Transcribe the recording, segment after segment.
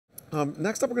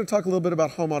Next up, we're going to talk a little bit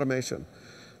about home automation.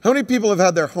 How many people have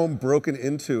had their home broken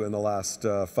into in the last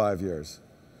 5 years?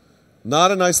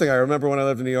 Not a nice thing. I remember when I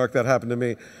lived in New York, that happened to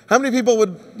me. How many people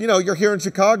would, you're here in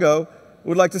Chicago,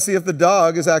 would like to see if the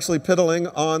dog is actually piddling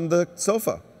on the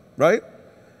sofa, right?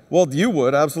 Well, you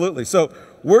would, absolutely. So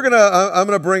I'm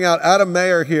gonna bring out Adam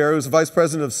Mayer here, who's the Vice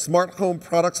President of Smart Home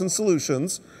Products and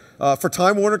Solutions for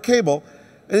Time Warner Cable.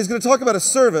 And he's gonna talk about a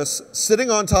service sitting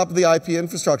on top of the IP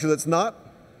infrastructure that's not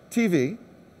TV,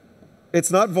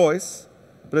 it's not voice,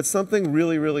 but it's something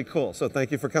really, really cool. So thank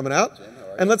you for coming out. Jim,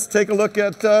 and let's take a look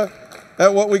at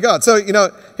what we got. So,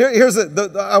 here's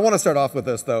I want to start off with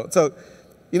this, though. So,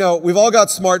 we've all got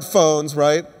smartphones,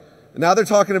 right? Now they're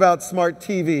talking about smart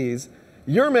TVs.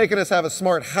 You're making us have a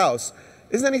smart house.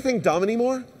 Isn't anything dumb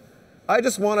anymore? I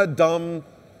just want a dumb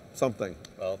something.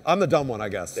 Well, I'm the dumb one, I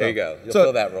guess. There you go. You'll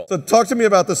fill that role. So talk to me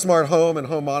about the smart home and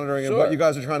home monitoring Sure. and what you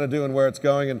guys are trying to do and where it's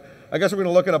going. And I guess we're going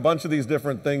to look at a bunch of these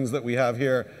different things that we have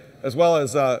here, as well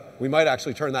as we might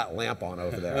actually turn that lamp on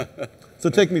over there. So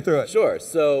take me through it. Sure.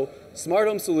 So Smart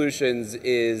Home Solutions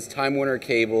is Time Warner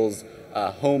Cable's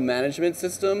home management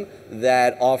system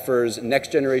that offers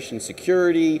next generation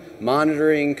security,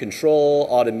 monitoring, control,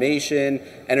 automation,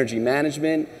 energy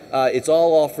management. It's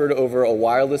all offered over a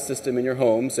wireless system in your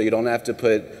home, so you don't have to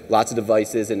put lots of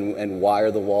devices and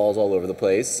wire the walls all over the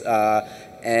place.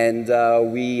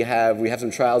 And we have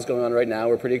some trials going on right now.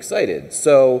 We're pretty excited.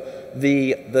 So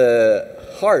the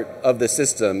heart of the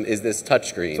system is this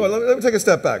touchscreen. So let me take a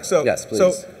step back. So, yes, please.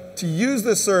 So to use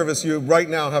this service, you right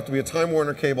now have to be a Time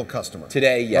Warner Cable customer.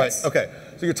 Today, yes. Right. Okay.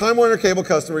 So you're a Time Warner Cable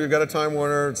customer. You've got a Time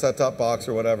Warner set-top box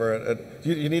or whatever.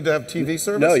 You need to have TV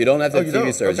service? No, you don't have to have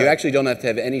TV service. Okay. You actually don't have to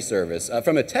have any service.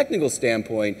 From a technical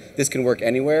standpoint, this can work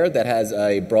anywhere that has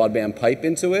a broadband pipe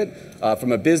into it.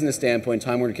 From a business standpoint,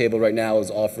 Time Warner Cable right now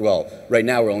is right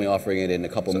now we're only offering it in a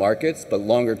couple markets, but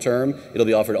longer term, it'll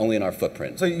be offered only in our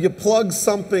footprint. So you plug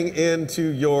something into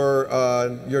your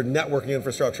networking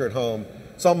infrastructure at home,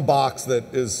 some box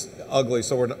that is ugly,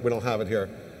 so we don't have it here.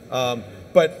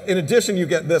 But in addition, you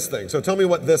get this thing. So tell me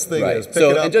what this thing is. Pick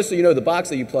it up. And just so you know, the box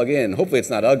that you plug in, hopefully it's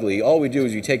not ugly. All we do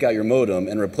is you take out your modem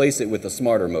and replace it with a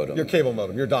smarter modem. Your cable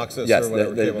modem, your DOCSIS yes, or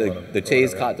whatever. The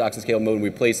TASE DOCSIS cable modem, we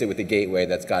replace it with a gateway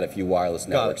that's got a few wireless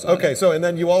networks on it. Okay, so and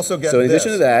then you also get this. So in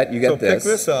addition to that, you get this. So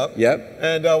pick this up. Yep.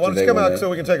 And why don't you come out so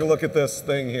we can take a look at this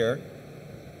thing here.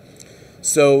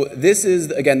 So this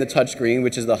is, again, the touchscreen,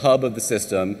 which is the hub of the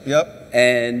system. Yep.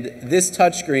 And this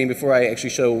touchscreen, before I actually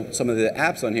show some of the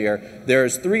apps on here,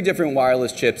 there's 3 different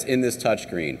wireless chips in this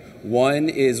touchscreen. One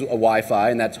is a Wi-Fi,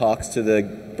 and that talks to the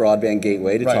broadband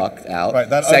gateway to talk out. Right,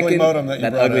 that ugly modem that you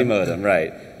brought in. That ugly modem,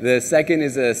 right. The second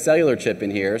is a cellular chip in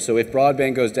here, so if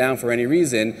broadband goes down for any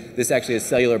reason, this actually has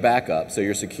cellular backup, so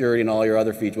your security and all your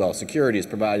other features, well, security is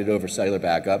provided over cellular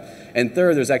backup. And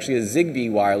third, there's actually a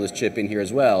Zigbee wireless chip in here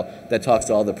as well that talks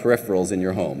to all the peripherals in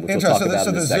your home, which we'll talk about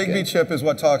in a second. So the Zigbee chip is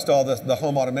what talks to all the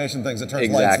home automation things, that turns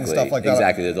lights and stuff like that.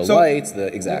 Exactly, the lights,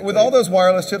 exactly. With all those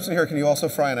wireless chips in here, can you also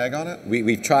fry an egg on it?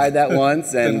 We've tried that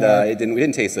once, and it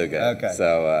didn't taste so good. Okay.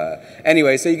 So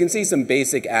anyway, so you can see some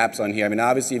basic apps on here. I mean,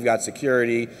 obviously you've got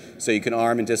security, so you can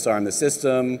arm and disarm the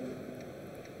system.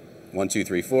 1, 2,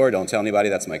 3, 4. Don't tell anybody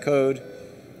that's my code.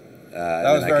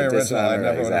 That was very original. I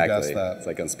never would have guessed that. It's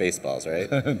like on Spaceballs,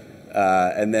 right?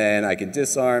 And then I can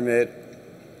disarm it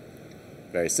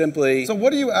very simply. So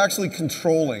what are you actually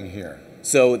controlling here?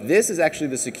 So this is actually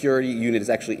the security unit is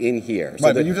actually in here. So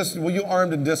right, but you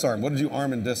armed and disarmed. What did you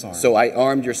arm and disarm? So I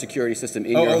armed your security system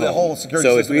in your home. The whole security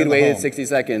system. So if we had waited 60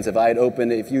 seconds, if I had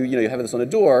opened, if you have this on a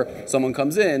door, someone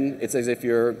comes in, it's as if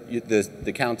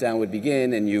the countdown would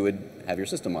begin and you would have your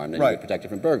system armed and you would protect it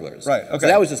from burglars. Right. Okay. So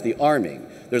that was just the arming.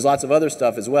 There's lots of other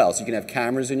stuff as well. So you can have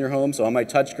cameras in your home. So on my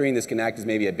touchscreen, this can act as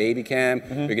maybe a baby cam.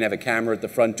 Or you can have a camera at the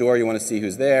front door. You want to see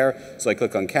who's there. So I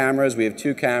click on cameras. We have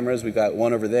 2 cameras. We've got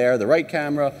one over there, the right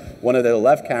camera, one of the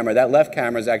left camera. That left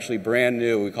camera is actually brand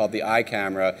new. We call it the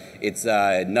iCamera. It's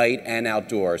night and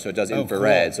outdoor, so it does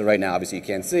infrared. Cool. So right now, obviously, you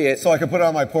can't see it. So I could put it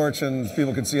on my porch and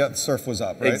people could see that the surf was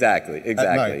up, right?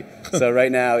 Exactly. So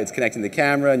right now, it's connecting the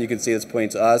camera, and you can see it's pointing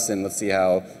to us, and let's see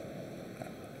how.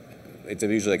 It's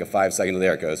usually like a 5-second delay.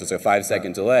 There it goes. So it's a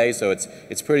 5-second delay, so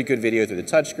it's pretty good video through the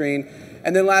touchscreen.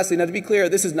 And then lastly, now to be clear,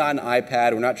 this is not an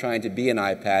iPad. We're not trying to be an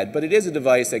iPad, but it is a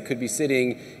device that could be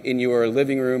sitting in your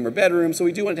living room or bedroom. So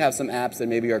we do want to have some apps that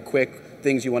maybe are quick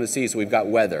things you want to see. So we've got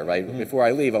weather, right? Before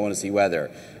I leave, I want to see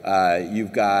weather.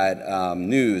 You've got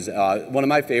news. One of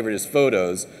my favorite is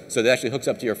photos. So it actually hooks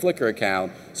up to your Flickr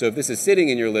account. So if this is sitting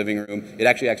in your living room, it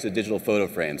actually acts as a digital photo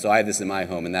frame. So I have this in my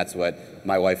home, and that's what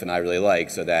my wife and I really like,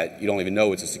 so that you don't even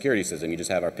know it's a security system. You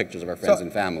just have our pictures of our friends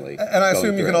and family. And I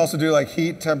assume you can also do like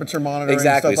heat, temperature monitoring.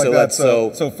 monitoring, exactly. stuff like that.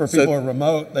 So for people who are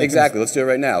remote, they exactly. Let's do it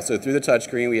right now. So through the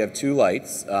touchscreen, we have two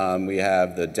lights. We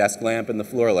have the desk lamp and the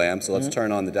floor lamp. So let's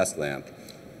turn on the desk lamp.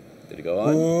 Did it go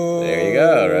on? Ooh. There you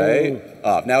go, right?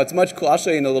 Off. Now it's much cool. I'll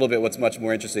show you in a little bit what's much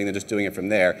more interesting than just doing it from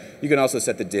there. You can also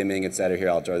set the dimming, etc. Here,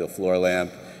 I'll draw the floor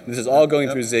lamp. And this is all going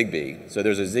through Zigbee. So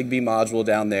there's a Zigbee module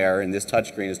down there, and this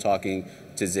touchscreen is talking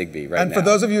to Zigbee right now. And for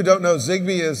those of you who don't know,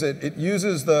 Zigbee is it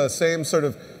uses the same sort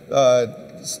of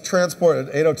transport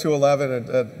at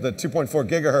 802.11 at the 2.4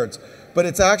 gigahertz, but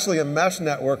it's actually a mesh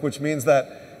network, which means that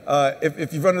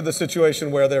if you've run into the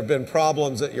situation where there have been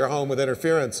problems at your home with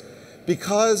interference,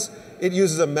 because it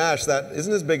uses a mesh, that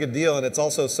isn't as big a deal, and it's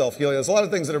also self-healing. There's a lot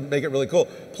of things that make it really cool.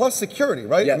 Plus security,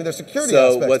 right? Yeah. I mean, there's security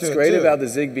aspects to it, what's great about the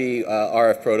Zigbee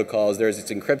RF protocol is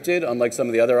it's encrypted, unlike some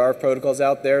of the other RF protocols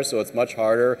out there, so it's much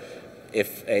harder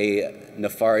if a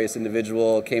nefarious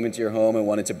individual came into your home and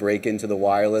wanted to break into the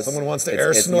wireless. Someone wants to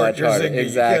air snort your Zigbee. Exactly.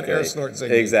 You can't air snort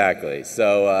Zigbee. Exactly.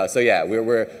 So yeah,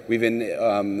 we've been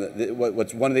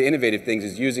what's one of the innovative things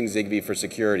is using Zigbee for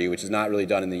security, which is not really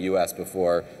done in the U.S.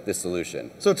 before this solution.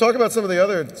 So talk about some of the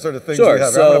other sort of things we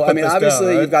have. So I mean, obviously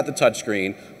down, right? You've got the touch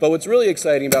screen, but what's really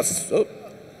exciting about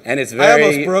and it's very. I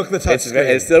almost broke the touch screen.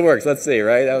 It still works. Let's see,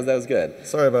 right? That was good.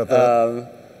 Sorry about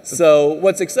that. So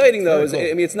what's exciting though is, I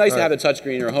mean, it's nice to have a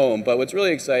touchscreen in your home, but what's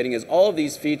really exciting is all of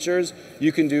these features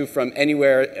you can do from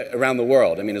anywhere around the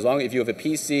world. I mean, if you have a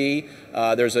PC,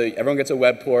 everyone gets a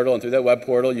web portal, and through that web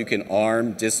portal you can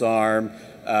arm, disarm.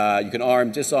 You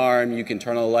can disarm. You can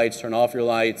turn on the lights, turn off your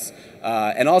lights,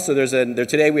 and also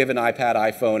today we have an iPad,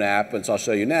 iPhone app, which I'll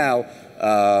show you now.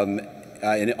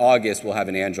 In August we'll have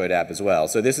an Android app as well.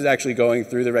 So this is actually going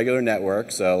through the regular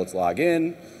network. So let's log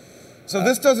in. So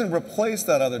this doesn't replace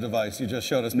that other device you just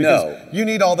showed us, because you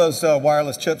need all those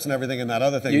wireless chips and everything in that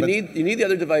other thing. You need the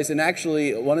other device, and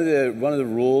actually one of the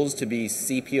rules to be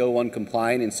CP01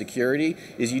 compliant in security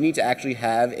is you need to actually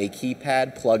have a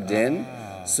keypad plugged in.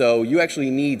 So you actually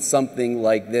need something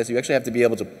like this. You actually have to be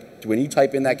able to, when you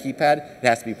type in that keypad, it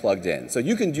has to be plugged in. So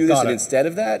you can do this instead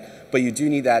of that, but you do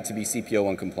need that to be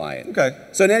CP01 compliant. Okay.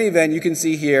 So in any event, you can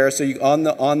see here, so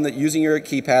using your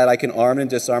keypad, I can arm and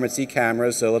disarm and see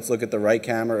cameras. So let's look at the right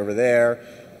camera over there,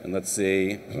 and let's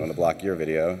see. I want to block your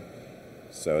video.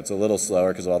 So it's a little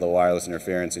slower because of all the wireless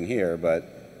interference in here, but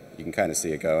you can kind of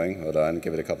see it going. Hold on,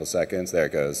 give it a couple seconds. There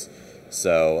it goes.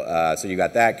 So you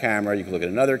got that camera. You can look at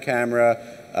another camera.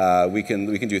 We can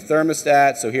do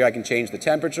thermostat. So here I can change the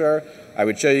temperature. I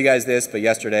would show you guys this, but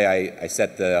yesterday I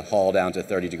set the hall down to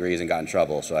 30 degrees and got in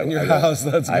trouble. So in your house,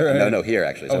 that's great. No, here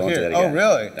actually. So I won't do that again. Oh,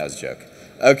 really? That was a joke.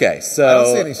 Okay, so I don't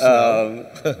see any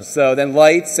snow. So then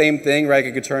lights, same thing, right?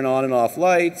 I could turn on and off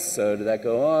lights. So did that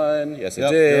go on? Yes, it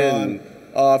did. And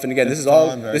off. And again, this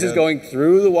is going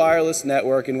through the wireless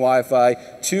network and Wi-Fi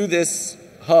to this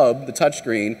hub, the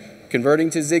touchscreen, converting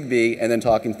to Zigbee, and then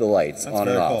talking to the lights on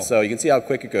and off. Cool. So you can see how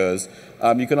quick it goes.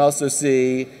 You can also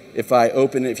see if I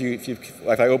open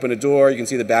a door, you can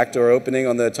see the back door opening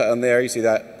on there. You see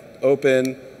that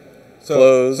open,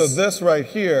 close. So this right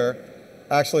here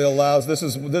actually allows. This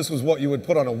was what you would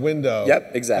put on a window.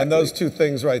 Yep, exactly. And those two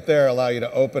things right there allow you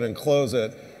to open and close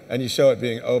it, and you show it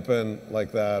being open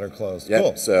like that or closed. Yep.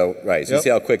 Cool. So so you see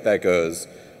how quick that goes,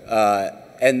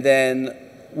 and then.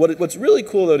 What's really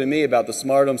cool, though, to me about the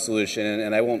smart home solution,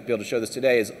 and I won't be able to show this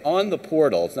today, is on the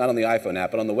portal, it's not on the iPhone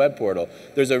app, but on the web portal,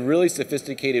 there's a really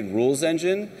sophisticated rules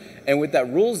engine. And with that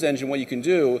rules engine, what you can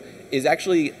do is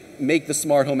actually make the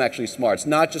smart home actually smart. It's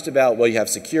not just about, well, you have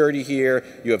security here,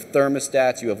 you have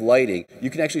thermostats, you have lighting. You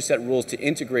can actually set rules to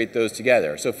integrate those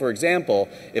together. So, for example,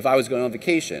 if I was going on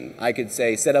vacation, I could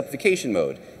say, set up vacation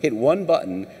mode, hit one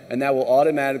button, and that will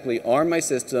automatically arm my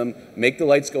system, make the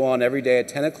lights go on every day at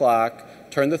 10 o'clock,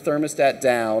 turn the thermostat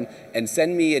down, and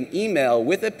send me an email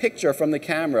with a picture from the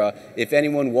camera if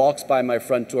anyone walks by my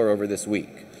front door over this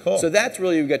week. Cool. So that's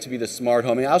really, you get to be the smart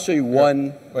home. And I'll show you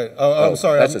one. Wait, I'm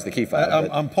sorry. That's just the key fob.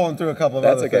 I'm pulling through a couple of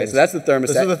other things. That's okay. So that's the thermostat.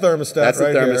 This is the thermostat. That's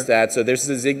right the thermostat. Here. So this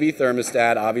is a Zigbee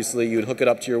thermostat. Obviously, you would hook it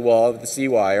up to your wall with the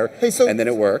C-wire, and then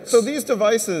it works. So these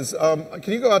devices,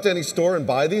 can you go out to any store and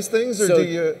buy these things, or do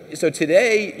you? So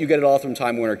today, you get it all from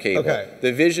Time Warner Cable. Okay.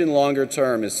 The vision longer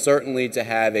term is certainly to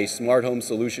have a smart home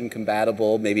solution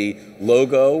compatible, maybe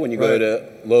logo when you go to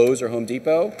Lowe's or Home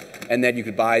Depot, and then you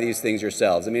could buy these things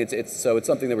yourselves. I mean, it's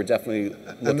something that we're definitely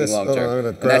looking long term.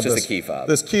 And that's just a key fob.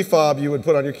 This key fob you would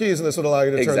put on your keys, and this would allow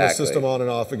you to turn the system on and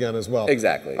off again as well.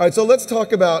 Exactly. All right, so let's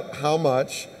talk about how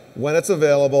much, when it's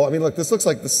available. I mean, look, this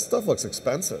stuff looks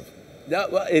expensive. No,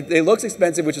 well, it looks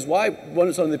expensive, which is why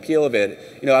some of the appeal of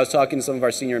it. You know, I was talking to some of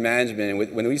our senior management,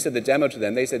 and when we said the demo to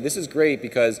them, they said this is great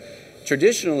because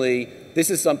traditionally This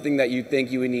is something that you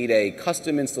think you would need a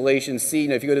custom installation. See,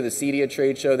 if you go to the CEDIA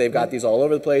trade show, they've got these all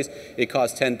over the place. It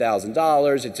costs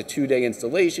 $10,000. It's a 2-day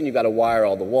installation. You've got to wire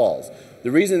all the walls.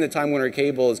 The reason that Time Warner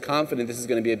Cable is confident this is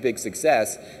going to be a big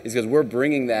success is because we're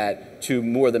bringing that to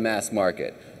more the mass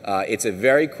market. It's a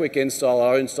very quick install.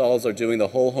 Our installs are doing the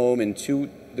whole home in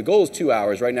the goal is 2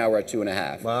 hours. Right now we're at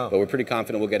 2.5. Wow. But we're pretty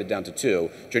confident we'll get it down to 2.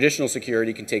 Traditional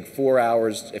security can take 4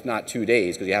 hours, if not 2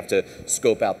 days, because you have to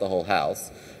scope out the whole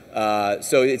house.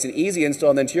 So it's an easy install.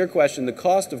 And then to your question, the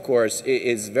cost, of course,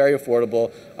 is very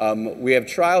affordable. We have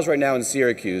trials right now in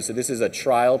Syracuse. So this is a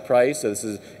trial price. So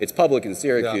it's public in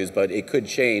Syracuse, but it could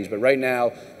change. But right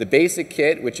now, the basic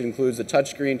kit, which includes the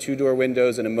touchscreen, 2-door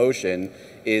windows, and a motion,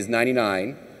 is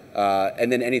 $99.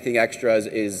 And then anything extras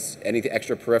is anything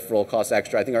extra peripheral costs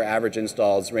extra. I think our average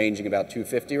install is ranging about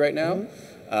 $250 right now.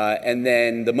 And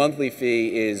then the monthly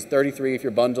fee is $33 if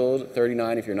you're bundled,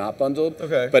 $39 if you're not bundled.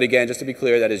 Okay. But again, just to be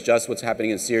clear, that is just what's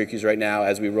happening in Syracuse right now.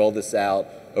 As we roll this out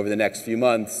over the next few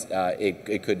months,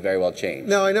 it could very well change.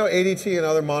 Now, I know ADT and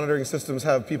other monitoring systems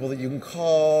have people that you can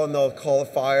call, and they'll call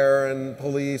fire and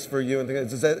police for you and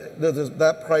things. Does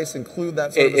that price include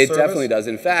that sort of service? It definitely does.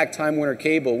 In fact, Time Warner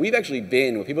Cable, we've actually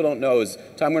been, what people don't know is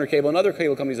Time Warner Cable and other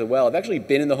cable companies as well have actually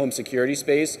been in the home security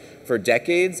space for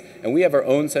decades, and we have our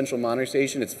own central monitoring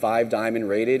station. It's 5 Diamond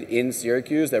rated in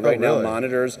Syracuse that right now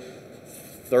monitors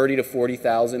 30 to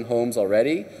 40,000 homes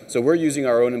already. So we're using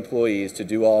our own employees to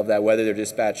do all of that, whether they're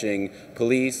dispatching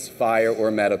police, fire,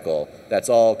 or medical. That's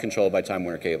all controlled by Time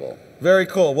Warner Cable. Very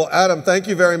cool. Well, Adam, thank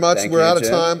you very much. Thank We're you, out of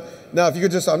Jim. time. Now, if you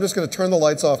could I'm just going to turn the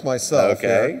lights off myself.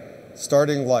 Okay. Here.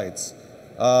 Starting lights.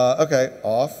 Okay,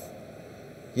 off.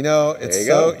 You know, it's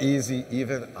so easy,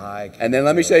 even I can. And then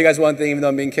let me show you guys one thing, even though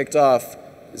I'm being kicked off.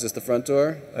 Is this the front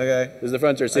door? Okay. This is the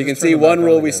front door. So you can see one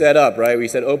rule we set up, right? We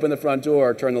said open the front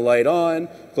door, turn the light on,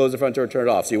 close the front door, turn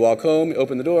it off. So you walk home, you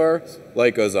open the door,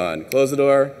 light goes on. Close the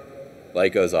door,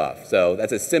 light goes off. So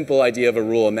that's a simple idea of a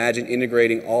rule. Imagine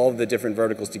integrating all of the different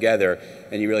verticals together,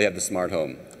 and you really have the smart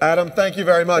home. Adam, thank you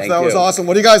very much. Thank that was you. awesome.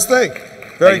 What do you guys think?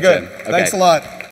 Very good. Jim. Okay. Thanks a lot.